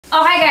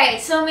Okay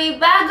guys, so may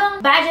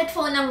bagong budget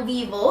phone ng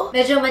Vivo.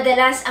 Medyo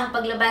madalas ang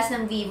paglabas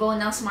ng Vivo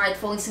ng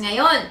smartphones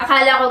ngayon.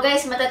 Akala ko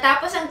guys,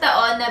 matatapos ang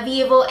taon na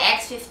Vivo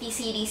X50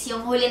 series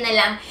yung huli na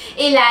lang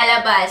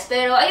ilalabas.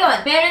 Pero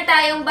ayun, meron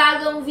tayong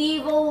bagong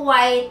Vivo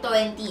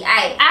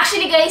Y20i.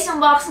 Actually guys, yung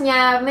box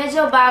niya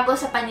medyo bago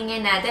sa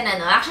paningin natin.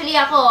 Actually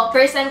ako,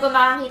 first time ko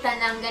makakita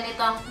ng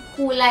ganitong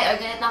kulay or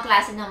ganitong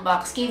klase ng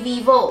box kay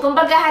Vivo.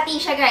 Kumbaga hati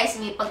siya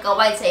guys, may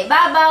pagka-white sa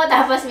ibabaw,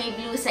 tapos may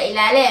blue sa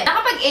ilalim.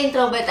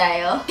 Nakapag-intro ba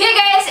tayo? Hey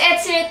guys,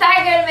 it's your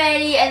Tiger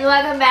Mary and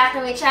welcome back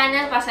to my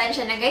channel.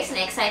 Pasensya na guys,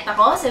 na-excite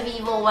ako sa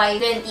Vivo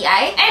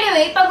Y20i.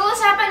 Anyway,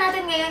 pag-uusapan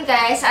natin ngayon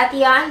guys at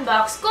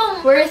i-unbox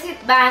kung worth it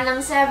ba ng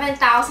 7,000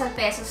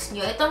 pesos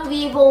nyo itong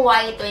Vivo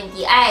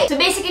Y20i. So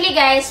basically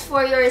guys,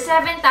 for your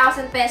 7,000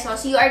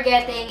 pesos, you are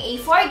getting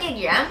a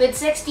 4GB RAM with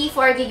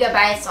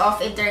 64GB of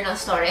internal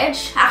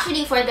storage.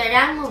 Actually, for the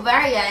RAM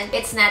variant,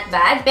 it's not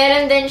bad.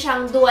 Meron din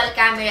siyang dual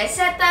camera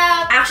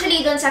setup.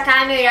 Actually, dun sa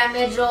camera,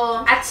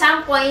 medyo at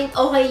some point,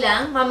 okay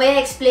lang. Mamaya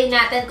explain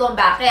natin kung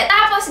bakit.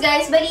 Tapos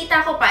guys,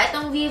 balita ko pa,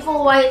 itong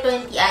Vivo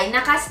Y20i,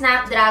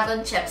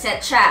 naka-Snapdragon chipset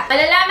siya.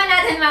 Malalaman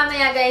natin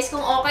mamaya guys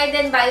kung okay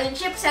din ba yung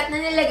chipset na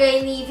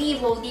nilagay ni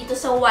Vivo dito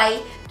sa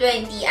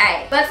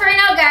Y20i. But for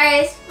now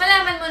guys,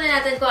 malaman muna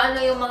natin kung ano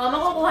yung mga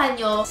makukuha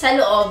nyo sa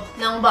loob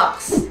ng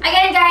box.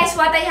 Again guys,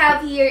 what I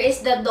have here is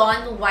the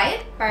Dawn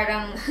White.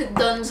 Parang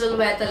Dawn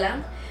Zulweta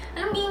lang.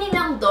 Anong meaning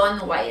ng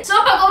Dawn White?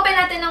 So, pag open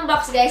natin ng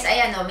box, guys,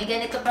 ayan o, may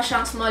ganito pa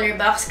siyang smaller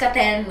box,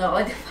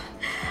 katerno, diba?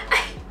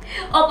 Ay,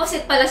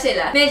 opposite pala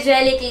sila. May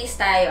jelly case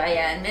tayo,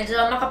 ayan.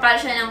 Medyo makapal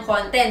siya ng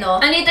konti,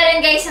 no? Andito rin,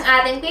 guys, ang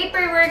ating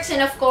paperworks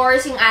and of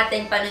course, yung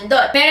ating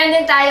panundot. Meron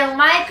din tayong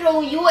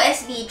micro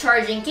USB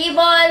charging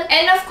cable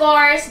and of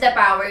course, the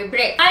power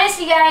brick.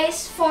 Honestly,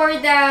 guys, for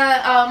the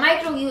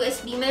micro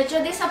USB,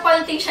 medyo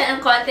disappointing siya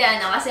ng konti,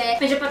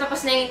 kasi medyo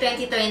patapos na yung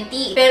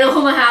 2020. Pero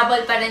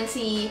humahabol pa rin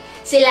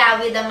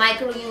sila with the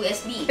micro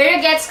USB.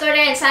 Pero gets ko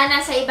rin, sana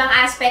sa ibang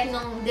aspect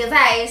ng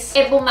device,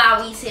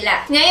 bumawi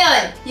sila.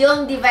 Ngayon, yung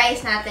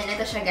device natin,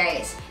 ito siya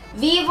guys.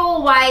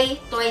 Vivo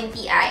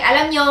Y20i.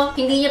 Alam nyo,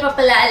 hindi niya pa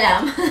pala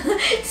alam.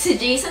 Si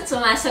Jason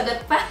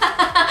sumasagot pa.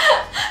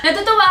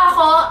 Natutuwa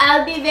ako.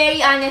 I'll be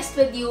very honest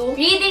with you.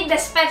 Reading the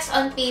specs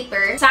on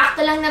paper,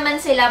 sakto lang naman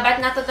sila but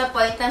not to the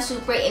point na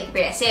super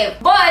impressive.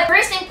 But,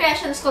 first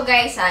impressions ko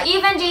guys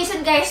even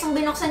Jason guys, nung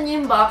binuksan niya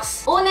yung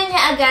box, una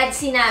niya agad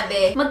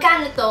sinabi,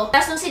 magkano to?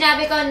 Tapos nung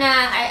sinabi ko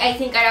na, I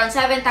think around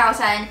 7,000,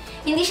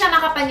 hindi siya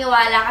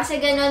makapaniwala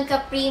kasi ganun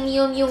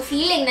ka-premium yung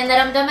feeling na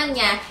naramdaman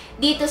niya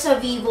dito sa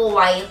Vivo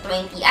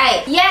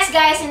Y20i. Yes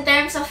guys, in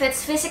terms of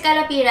its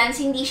physical appearance,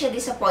 hindi siya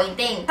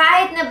disappointing.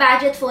 Kahit na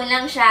budget phone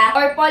lang siya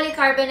or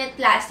polycarbonate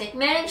plastic,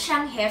 meron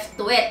siyang heft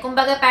to it.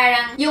 Kumbaga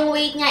parang yung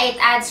weight niya,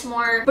 it adds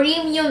more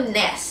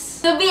premiumness.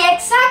 To be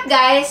exact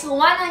guys,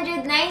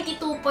 192.3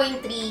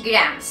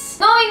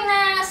 grams. Knowing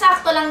na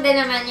sakto lang din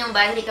naman yung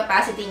battery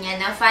capacity niya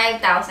na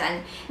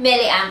 5,000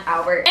 mAh.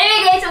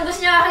 Anyway guys, kung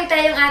gusto nyo makita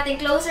yung ating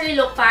closer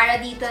look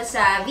para dito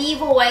sa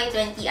Vivo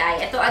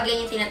Y20i, ito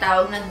again yung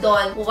tinatawag na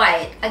Dawn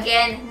White.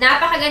 Again,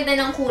 napakaganda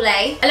ng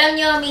kulay. Alam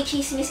nyo, may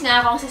chismis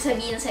nga akong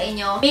sasabihin sa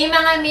inyo. May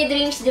mga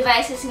mid-range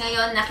devices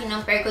ngayon na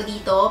kinompare ko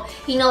dito,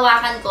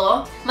 hinawakan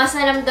ko, mas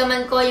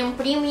naramdaman ko yung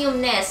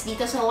premiumness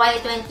dito sa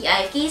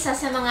Y20i kaysa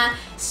sa mga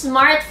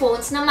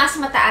smartphones na mas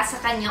mataas sa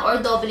kanya or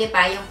doble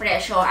pa yung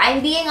presyo.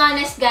 I'm being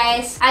honest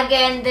guys.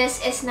 Again, this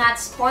is not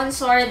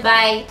sponsored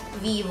by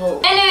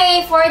Vivo.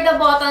 Anyway, for the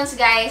buttons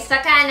guys,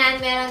 sa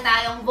kanan meron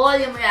tayong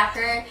volume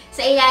rocker.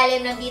 Sa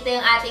ilalim nandito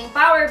yung ating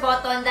power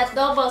button that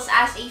doubles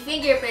as a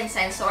fingerprint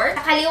sensor.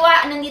 Sa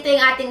kaliwa nandito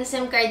yung ating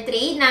SIM card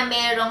tray na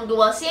merong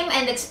dual SIM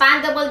and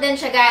expandable din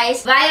siya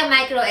guys via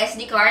micro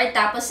SD card.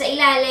 Tapos sa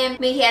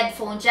ilalim may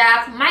headphone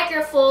jack,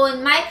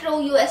 microphone, micro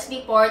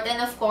USB port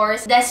and of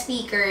course the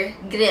speaker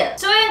grill.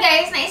 So yun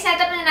guys,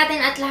 na-setup na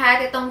natin at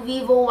lahat itong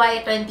Vivo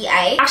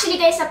Y20i.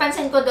 Actually guys,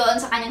 napansin ko doon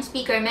sa kanyang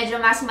speaker,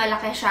 medyo mas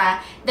malaki siya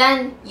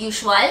than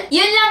usual.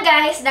 Yun lang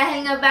guys,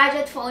 dahil nga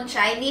budget phone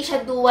siya, hindi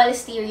siya dual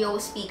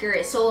stereo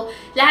speaker. So,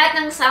 lahat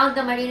ng sound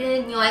na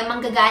maririnig nyo ay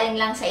manggagaling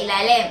lang sa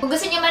ilalim. Kung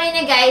gusto nyo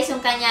marinig guys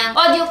yung kanyang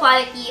audio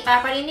quality,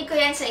 paparinig ko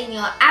yan sa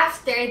inyo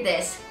after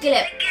this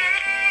clip.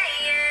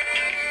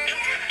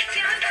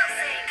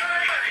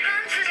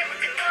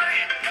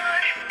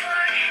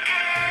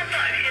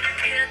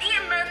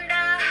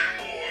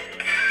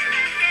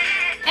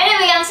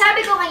 Anyway, ang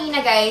sabi ko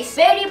kanina guys,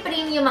 very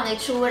premium ang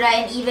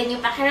itsura and even yung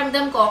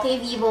pakiramdam ko kay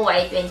Vivo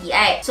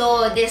Y20i.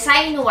 So,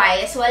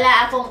 design-wise,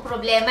 wala akong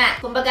problema.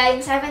 Kumbaga,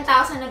 yung 7,000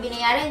 na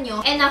binayaran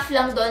nyo, enough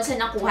lang doon sa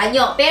nakuha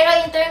nyo. Pero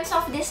in terms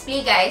of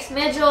display guys,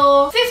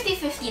 medyo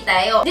 50-50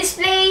 tayo.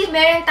 Display,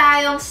 meron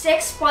tayong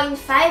 6.5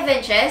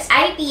 inches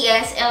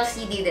IPS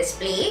LCD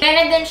display.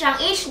 Meron din siyang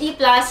HD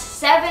Plus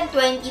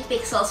 720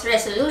 pixels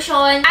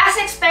resolution. As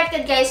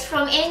expected guys,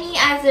 from any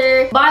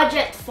other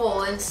budget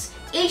phones,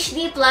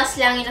 HD Plus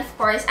lang, and of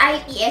course,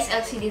 IPS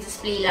LCD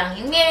display lang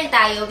yung meron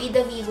tayo with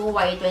the VIVO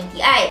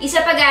Y20i.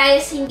 Isa pa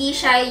guys, hindi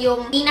siya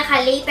yung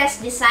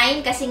pinaka-latest design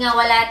kasi nga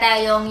wala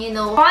tayong,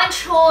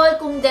 punch hole,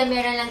 kung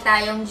meron lang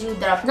tayong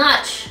dewdrop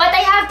notch. But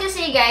I have to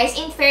say guys,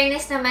 in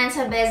fairness naman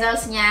sa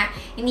bezels niya,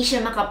 hindi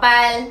siya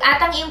makapal.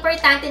 At ang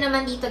importante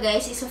naman dito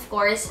guys is of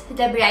course,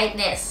 the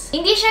brightness.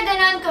 Hindi siya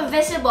ganon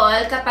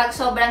ka-visible kapag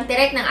sobrang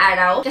direct ng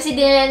araw. Kasi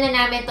dinala na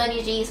namin to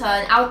ni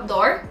Jason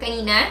outdoor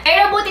kanina.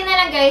 Pero buti na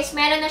lang guys,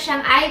 meron na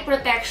siyang eye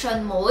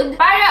protection mode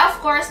para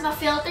of course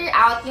ma-filter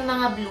out yung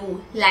mga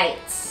blue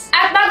lights.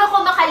 At bago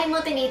ko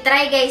makalimutan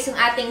i-try guys yung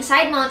ating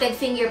side-mounted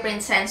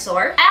fingerprint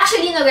sensor.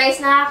 Actually no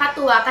guys,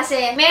 nakakatuwa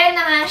kasi meron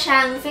na nga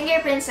siyang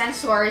fingerprint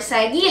sensor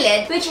sa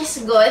gilid, which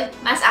is good.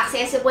 Mas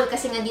accessible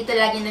kasi nga dito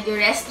lagi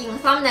nag-rest yung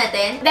thumb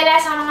natin.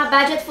 Dahil sa mga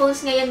budget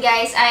phones ngayon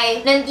guys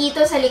ay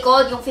nandito sa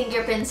likod yung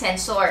fingerprint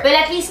sensor. Well,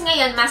 at least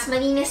ngayon mas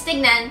malinis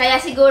tignan, kaya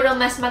siguro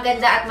mas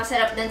maganda at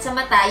masarap din sa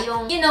mata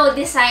yung,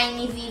 design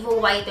ni VIVO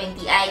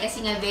Y20i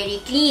kasi nga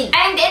very clean.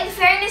 And in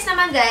fairness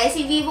naman guys,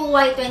 si VIVO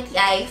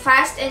Y20i,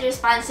 fast and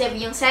responsive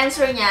yung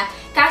sensor niya,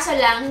 kaso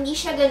lang, hindi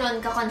siya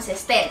ganun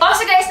ka-consistent.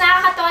 Also guys,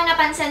 nakakatawa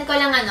napansin ko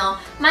lang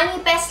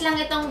manipes lang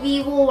itong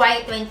VIVO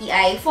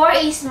Y20i for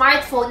a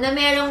smartphone na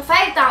merong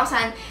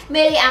 5,000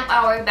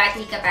 mAh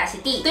battery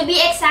capacity. To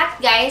be exact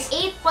guys,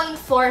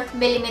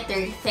 8.4mm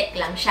thick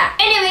lang siya.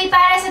 Anyway,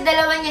 para sa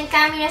dalawa niyang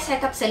camera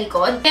setup sa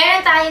likod,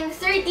 meron tayong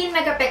 13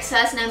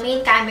 megapixels na main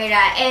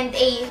camera and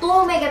a 2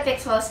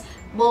 megapixels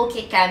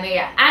bokeh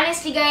camera.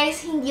 Honestly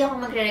guys, hindi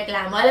ako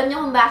magrereklamo. Alam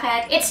niyo kung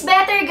bakit? It's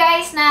better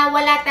guys na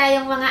wala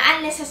tayong mga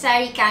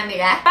unnecessary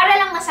camera para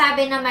lang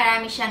masabi na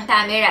marami siyang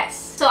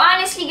cameras. So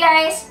honestly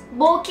guys,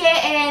 bokeh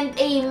and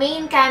a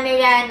main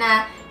camera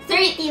na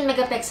 13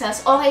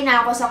 megapixels, okay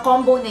na ako sa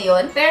combo na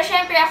yun. Pero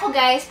syempre ako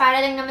guys, para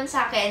lang naman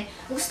sa akin,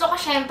 gusto ko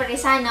syempre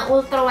sana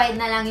ultra-wide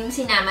na lang yung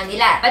sinama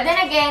nila. But then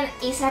again,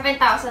 a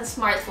 7,000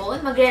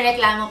 smartphone,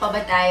 magre-reklamo pa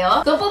ba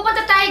tayo? So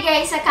pupunta tayo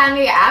guys sa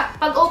camera app.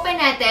 Pag open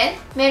natin,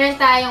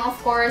 meron tayong of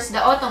course the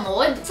auto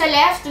mode. Sa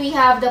left, we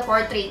have the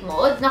portrait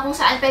mode na kung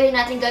saan pwede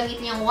natin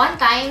gamitin yung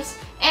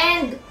 1x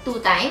and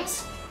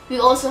 2x. We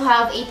also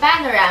have a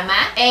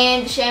panorama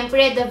and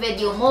syempre the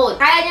video mode.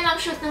 Kaya niya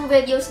mag-shoot ng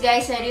videos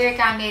guys sa rear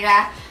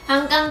camera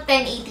hanggang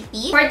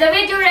 1080p. For the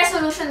video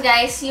resolution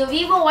guys, yung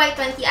VIVO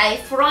Y20i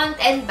front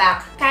and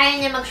back, kaya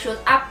niya mag-shoot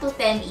up to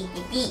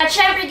 1080p. At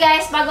syempre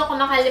guys, bago ko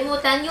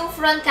makalimutan, yung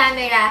front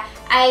camera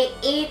ay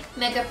 8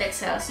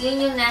 megapixels.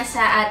 Yun yung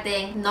nasa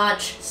ating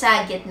notch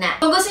sa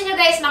gitna. Kung gusto nyo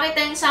guys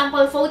makita yung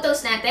sample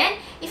photos natin,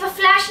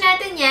 ipa-flash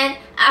natin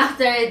yan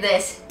after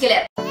this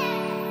clip.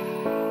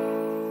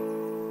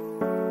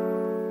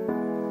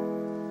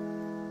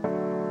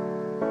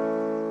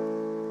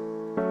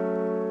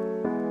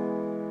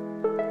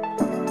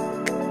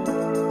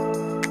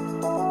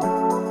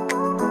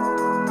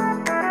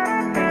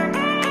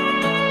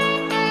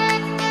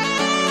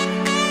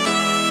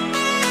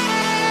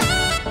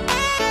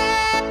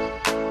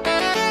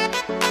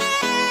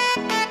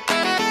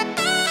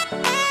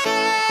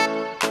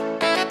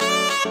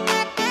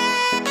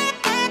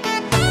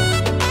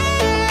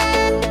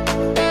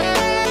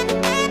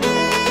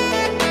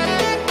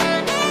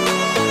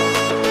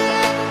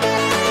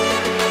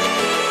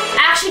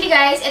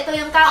 Guys, ito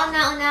yung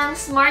kauna-unang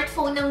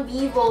smartphone ng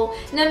Vivo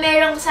na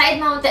merong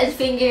side-mounted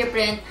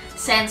fingerprint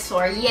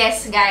sensor.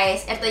 Yes,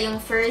 guys, ito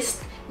yung first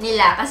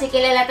nila. Kasi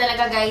kilala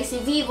talaga guys si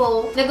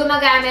Vivo na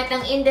gumagamit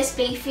ng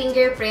in-display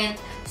fingerprint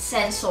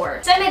sensor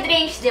sa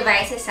mid-range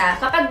devices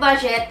kapag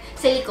budget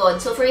sa likod.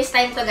 So, first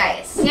time to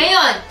guys.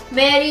 Ngayon,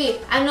 Mary,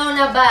 ano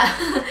na ba?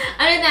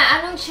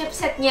 Anong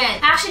chipset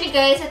niyan? Actually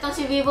guys, itong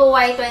si VIVO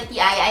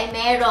Y20i ay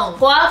merong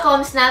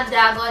Qualcomm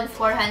Snapdragon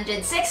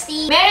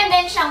 460. Meron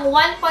din siyang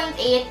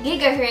 1.8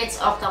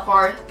 GHz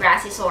octa-core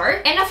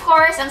processor. And of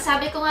course, ang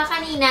sabi ko nga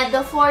kanina,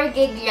 the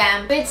 4GB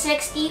RAM with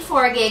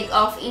 64GB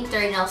of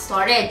internal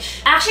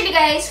storage. Actually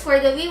guys, for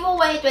the VIVO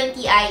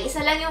Y20i,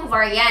 isa lang yung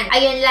variant.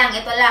 Ayun lang,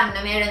 ito lang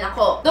na meron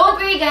ako. Don't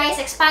worry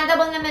guys,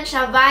 expandable naman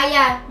siya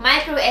via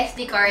micro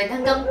SD card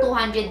hanggang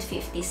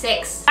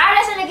 256. Para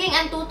sa naging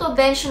Antutu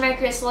Benchmark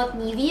result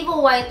ni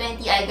VIVO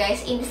Y20i guys,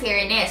 in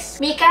fairness,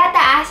 may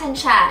kataasan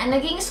siya. Ang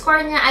naging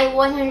score niya ay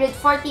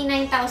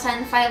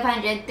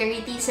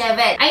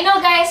 149,537. I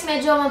know guys,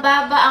 medyo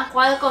mababa ang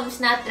Qualcomm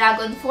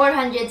Snapdragon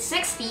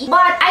 460,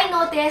 but I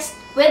noticed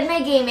with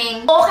my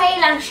gaming, okay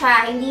lang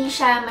siya. Hindi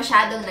siya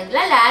masyadong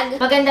naglalag.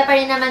 Maganda pa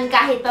rin naman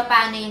kahit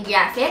papaano yung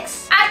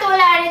graphics. At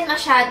wala rin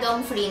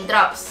masyadong frame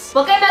drops.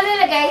 Huwag kayo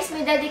maglala guys,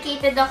 may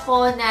dedicated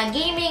ako na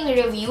gaming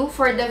review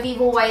for the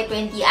VIVO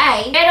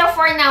Y20i. Pero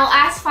for now,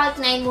 Asphalt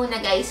 9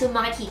 muna guys, yung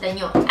makikita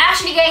nyo.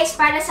 Actually guys,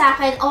 para sa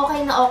akin, okay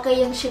na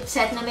okay yung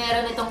chipset na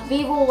meron itong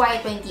VIVO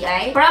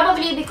Y20i.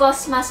 Probably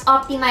because mas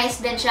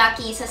optimized din siya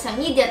kaysa sa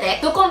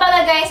MediaTek. So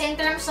kumbaga guys, in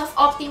terms of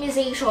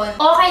optimization,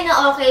 okay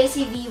na okay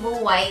si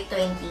VIVO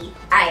Y20i.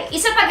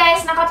 Isa pa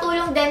guys,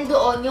 nakatulong din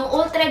doon yung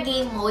ultra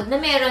game mode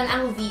na meron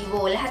ang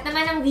Vivo. Lahat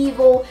naman ng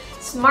Vivo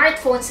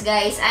smartphones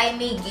guys ay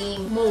may game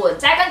game mode.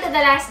 Second to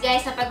the last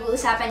guys na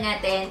pag-uusapan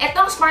natin,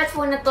 itong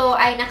smartphone na to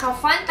ay naka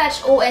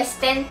FunTouch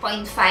OS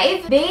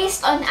 10.5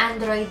 based on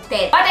Android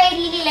 10. What I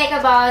really like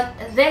about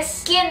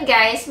this skin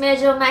guys,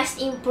 medyo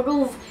mas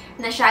improve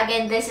na siya.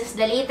 Again, this is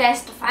the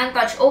latest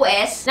FunTouch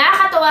OS.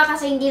 Nakakatawa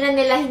kasi hindi na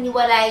nila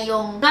hiniwala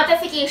yung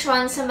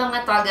notification sa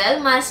mga toggle.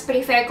 Mas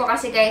prefer ko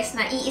kasi guys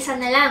na iisa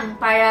na lang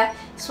para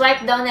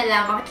swipe down na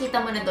lang, makikita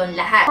mo na doon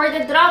lahat. For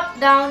the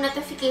drop-down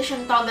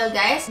notification toggle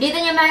guys, dito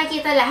niya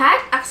makikita lahat.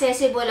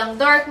 Accessible ang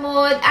dark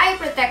mode, eye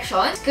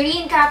protection,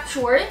 screen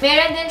capture,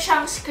 meron din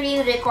siyang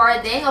screen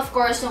recording, of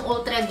course yung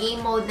ultra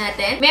game mode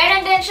natin.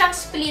 Meron din siyang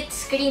split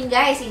screen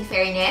guys, in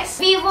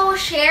fairness. Vivo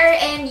Share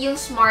and yung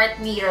smart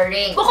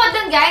mirroring. Bukod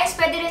dun guys,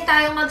 pwede rin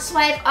tayong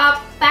mag-swipe up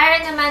para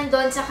naman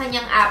doon sa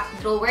kanyang app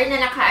drawer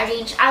na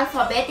naka-arrange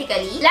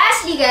alphabetically.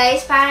 Lastly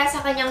guys, para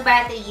sa kanyang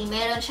battery,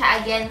 meron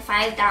siya again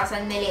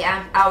 5,000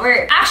 mAh.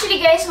 Actually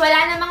guys,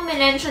 wala namang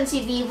mention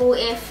si Vivo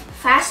if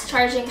fast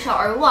charging siya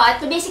or what.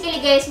 So basically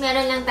guys,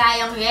 meron lang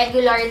tayong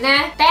regular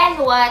na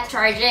 10-watt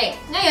charging.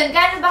 Ngayon,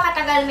 gaano ba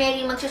katagal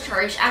Mary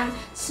mag-charge ang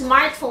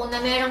smartphone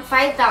na merong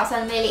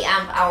 5,000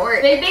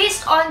 mAh? Well,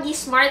 based on the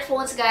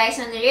smartphones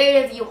guys na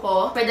nire-review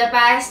ko for the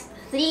past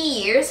 3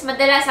 years,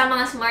 madalas ang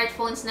mga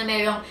smartphones na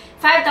merong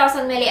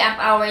 5,000 mAh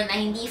na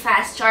hindi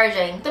fast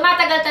charging,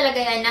 tumatagal talaga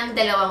yan ng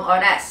 2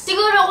 oras.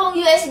 Siguro kung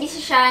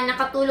USB-C siya,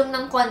 nakatulong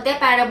ng konti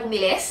para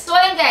bumilis. So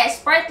ayun guys,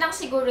 part lang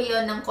siguro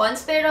yon ng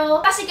cons.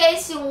 Pero kasi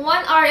guys, yung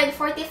 1 hour and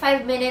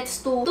 45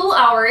 minutes to 2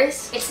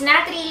 hours, it's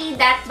not really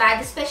that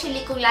bad,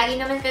 especially kung lagi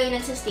naman kayo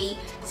nagsastay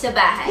sa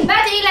bahay.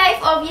 Battery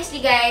life,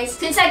 obviously guys,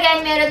 since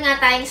again, meron nga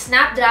tayong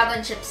Snapdragon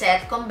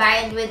chipset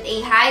combined with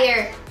a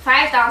higher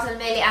 5,000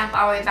 mAh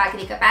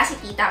battery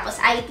capacity, tapos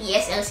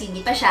IPS LCD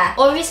pa siya.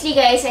 Obviously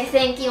guys, I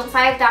think yung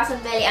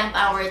 5,000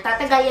 mAh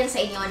tatagal yan sa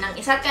inyo ng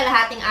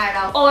 1.5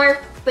 araw or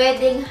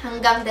pwedeng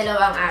hanggang 2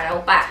 araw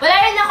pa. Wala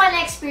rin ako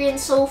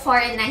na-experience so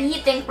far na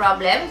heating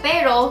problem,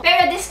 pero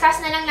discuss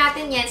na lang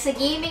natin yan sa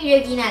gaming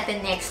review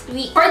natin next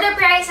week. For the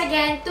price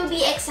again, to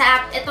be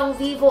exact, itong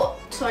Vivo,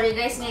 sorry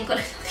guys, ngayon ko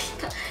lang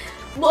nakita.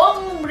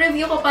 Buong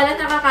review ko pala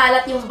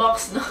nakakalat yung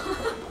box, no?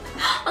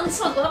 Ang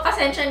sugo,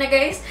 pasensya na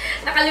guys.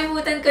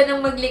 Nakalimutan ko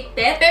ng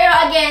magligpit. Pero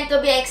again, to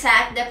be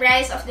exact, the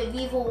price of the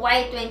Vivo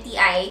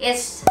Y20i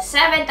is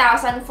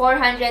 7,499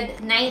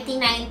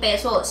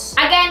 pesos.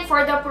 Again,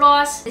 for the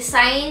pros,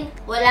 design,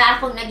 wala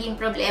akong naging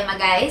problema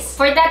guys.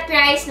 For that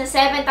price na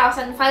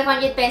 7,500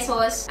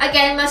 pesos,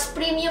 again, mas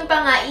premium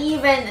pa nga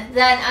even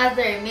than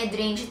other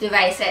mid-range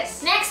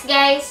devices. Next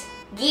guys,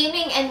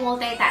 gaming and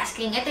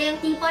multitasking. Ito yung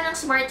tipo ng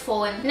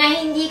smartphone na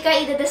hindi ka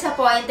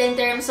i-disappoint in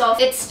terms of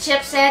its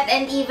chipset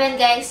and even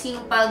guys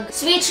yung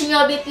pag-switch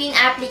nyo between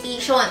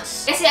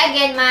applications. Kasi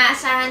again,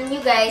 maasahan nyo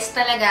guys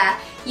talaga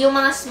yung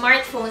mga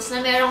smartphones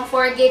na merong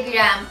 4GB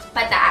RAM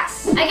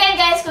pataas. Again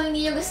guys, kung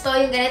hindi nyo gusto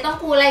yung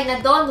ganitong kulay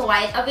na Dawn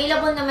White,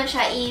 available naman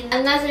siya in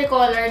another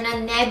color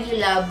na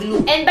Nebula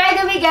Blue. And by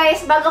the way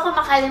guys, bago ko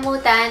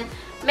makalimutan,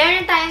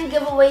 meron tayong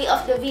giveaway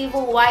of the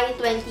Vivo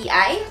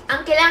Y20i.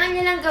 Ang kailangan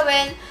nyo lang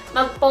gawin,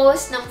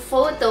 mag-post ng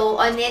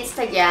photo on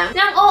Instagram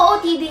ng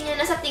OOTD nyo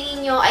na sa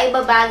tingin nyo ay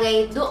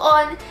babagay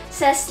doon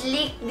sa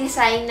sleek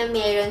design na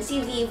meron si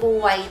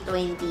Vivo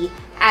Y20i.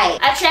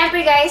 At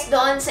syempre guys,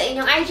 doon sa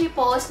inyong IG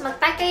post,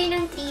 mag-tag kayo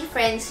ng 3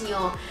 friends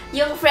nyo.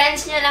 Yung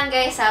friends nyo lang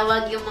guys,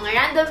 wag yung mga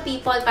random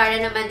people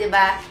para naman,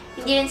 diba,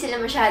 hindi rin sila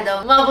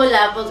masyadong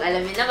mabulabog,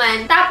 alam niyo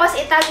naman. Tapos,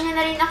 itag nyo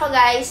na rin ako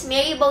guys,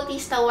 Mary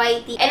Bautista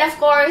YT. And of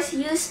course,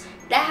 use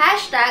the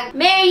hashtag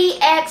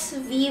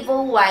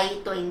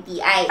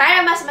MaryXVivoY20i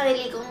para mas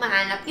madali kong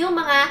mahanap yung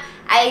mga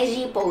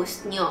IG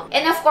post nyo.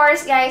 And of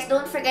course, guys,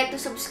 don't forget to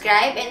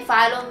subscribe and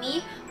follow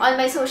me on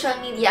my social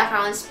media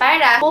accounts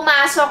para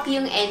pumasok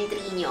yung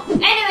entry nyo.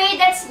 Anyway,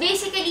 that's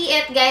basically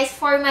it, guys,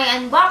 for my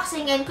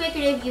unboxing and quick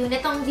review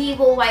nitong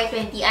Vivo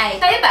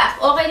Y20i. Kayo ba?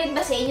 Okay din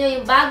ba sa inyo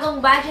yung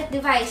bagong budget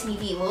device ni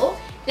Vivo?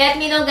 Let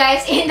me know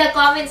guys in the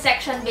comment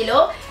section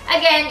below.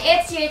 Again,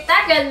 it's your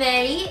Tagal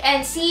Mary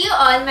and see you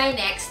on my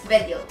next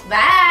video.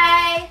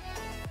 Bye!